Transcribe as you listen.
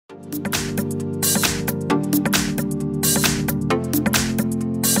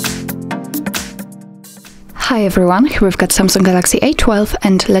Hi everyone, here we've got Samsung Galaxy A12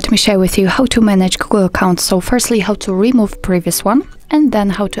 and let me share with you how to manage Google accounts. So firstly, how to remove previous one and then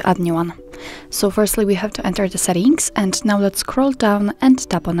how to add new one. So firstly, we have to enter the settings and now let's scroll down and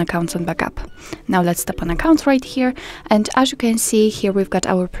tap on accounts and backup. Now let's tap on accounts right here, and as you can see here we've got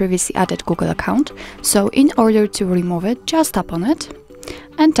our previously added Google account. So in order to remove it, just tap on it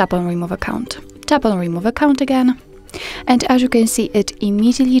and tap on remove account. Tap on remove account again. And as you can see, it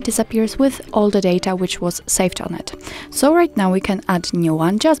immediately disappears with all the data which was saved on it. So right now we can add new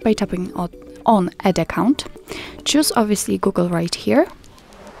one just by tapping on add account. Choose obviously Google right here.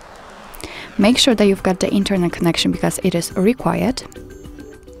 Make sure that you've got the internet connection because it is required.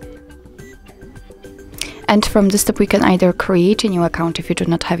 And from this step we can either create a new account if you do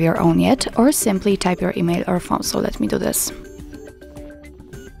not have your own yet, or simply type your email or phone. So let me do this.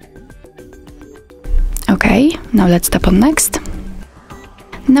 Okay, now let's tap on next.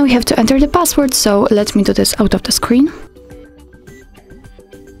 Now we have to enter the password, so let me do this out of the screen.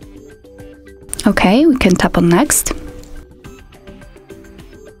 Okay, we can tap on next.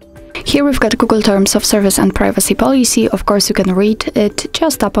 Here we've got Google Terms of Service and Privacy Policy. Of course, you can read it,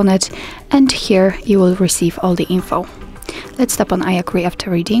 just tap on it, and here you will receive all the info. Let's tap on I agree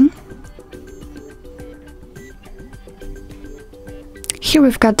after reading. Here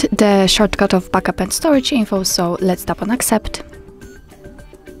we've got the shortcut of backup and storage info, so let's tap on accept.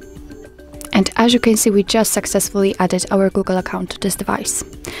 And as you can see, we just successfully added our Google account to this device.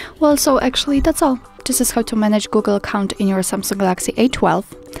 Well, so actually that's all. This is how to manage Google account in your Samsung Galaxy A12.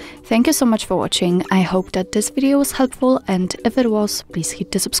 Thank you so much for watching. I hope that this video was helpful, and if it was, please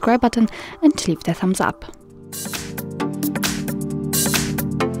hit the subscribe button and leave the thumbs up.